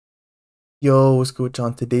Yo, what's good,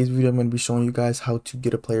 John? Today's video, I'm going to be showing you guys how to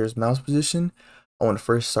get a player's mouse position. I want to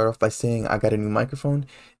first start off by saying I got a new microphone.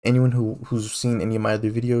 Anyone who's seen any of my other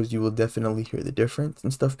videos, you will definitely hear the difference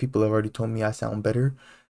and stuff. People have already told me I sound better.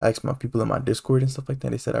 I asked my people in my Discord and stuff like that.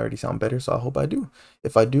 They said I already sound better, so I hope I do.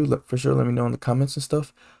 If I do, for sure, let me know in the comments and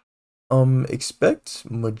stuff. Expect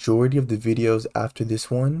majority of the videos after this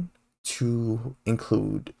one to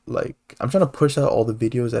include, like, I'm trying to push out all the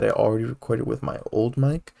videos that I already recorded with my old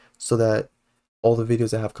mic so that all the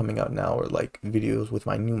videos I have coming out now are like videos with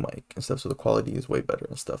my new mic and stuff, so the quality is way better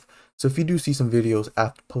and stuff. So if you do see some videos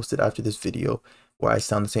posted after this video where I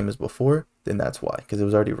sound the same as before, then that's why, because it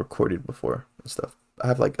was already recorded before and stuff. I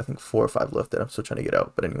have like I think 4 or 5 left that I'm still trying to get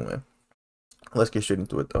out, but anyway, let's get straight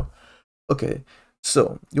into it though. Okay,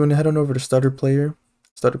 so you want to head on over to starter player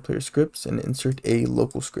scripts, and insert a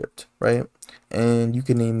local script, right? And you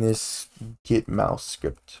can name this get mouse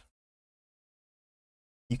script.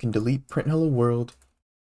 You can delete print hello world,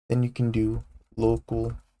 then you can do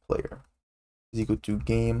local player is equal to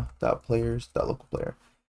game.players.local player.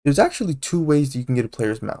 There's actually 2 ways that you can get a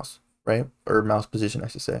player's mouse, right? Or mouse position, I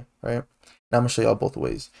should say, right? Now I'm gonna show y'all both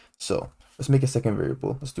ways. So let's make a second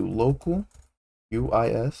variable. Let's do local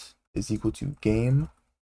UIS is equal to game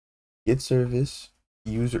get service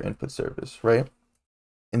user input service, right?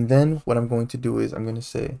 And then what I'm going to do is I'm going to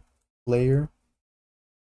say player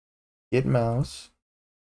get mouse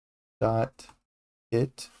dot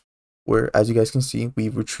get, where as you guys can see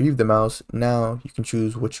we've retrieved the mouse. Now you can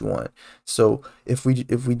choose what you want. So if we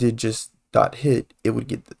did just dot hit, it would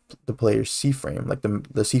get the player's C frame, like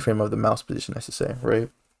the C frame of the mouse position, I should say, right?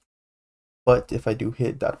 But if I do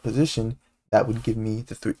hit dot position, that would give me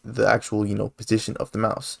the actual position of the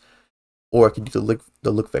mouse. Or I could do the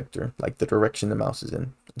look vector, like the direction the mouse is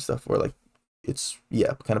in and stuff, or like it's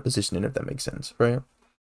kind of positioning, if that makes sense, right?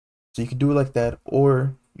 So you can do it like that,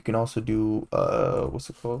 or you can also do what's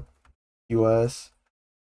it called, us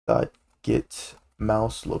dot get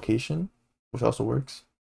mouse location, which also works.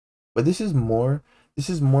 But this is more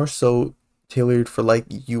so tailored for like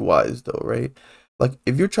UIs though, right? Like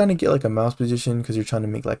if you're trying to get like a mouse position because you're trying to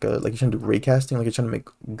make like you're trying to do raycasting, like you're trying to make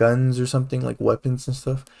guns or something, like weapons and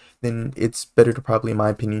stuff, then it's better to probably, in my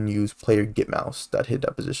opinion, use player get mouse dot hit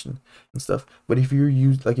that position and stuff. But if you're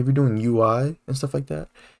if you're doing UI and stuff like that,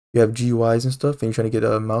 you have GUIs and stuff, and you're trying to get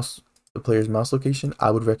the player's mouse location,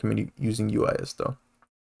 I would recommend using UIS though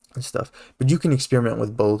and stuff. But you can experiment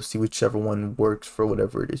with both, see whichever one works for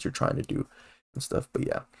whatever it is you're trying to do and stuff. But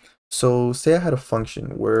yeah, so say I had a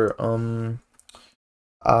function where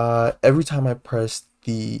every time I press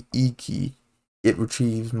the E key, it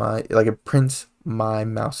retrieves it prints my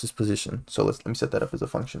mouse's position. So let me set that up as a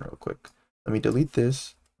function real quick. Let me delete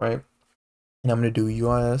this, right? And I'm gonna do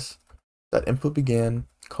UIS dot input began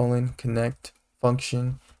colon connect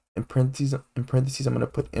function in parentheses. I'm gonna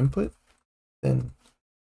put input, then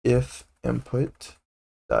if input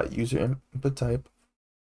dot user input type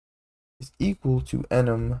is equal to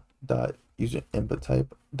enum dot user input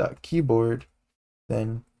type dot keyboard,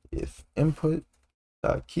 then if input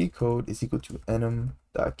dot key code is equal to enum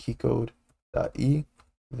dot keycode dot e,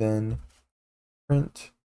 then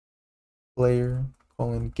print player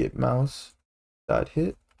colon get mouse dot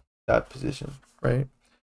hit dot position, right?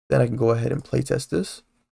 Then I can go ahead and play test this.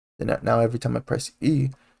 Then now every time I press E,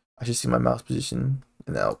 I should see my mouse position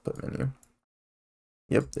in the output menu.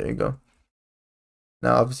 Yep, there you go.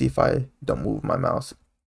 Now obviously if I don't move my mouse,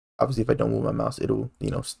 it'll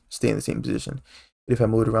stay in the same position. But if I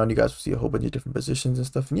move it around, you guys will see a whole bunch of different positions and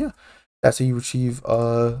stuff. And yeah, that's how you retrieve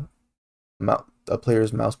a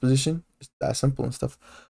player's mouse position. It's that simple and stuff.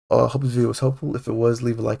 I hope this video was helpful. If it was,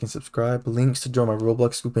 leave a like and subscribe. Links to join my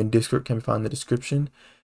Roblox group and Discord can be found in the description.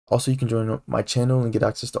 Also, you can join my channel and get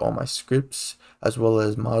access to all my scripts, as well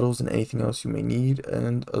as models and anything else you may need,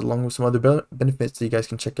 and along with some other benefits that you guys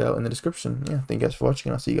can check out in the description. Yeah, thank you guys for watching,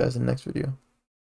 and I'll see you guys in the next video.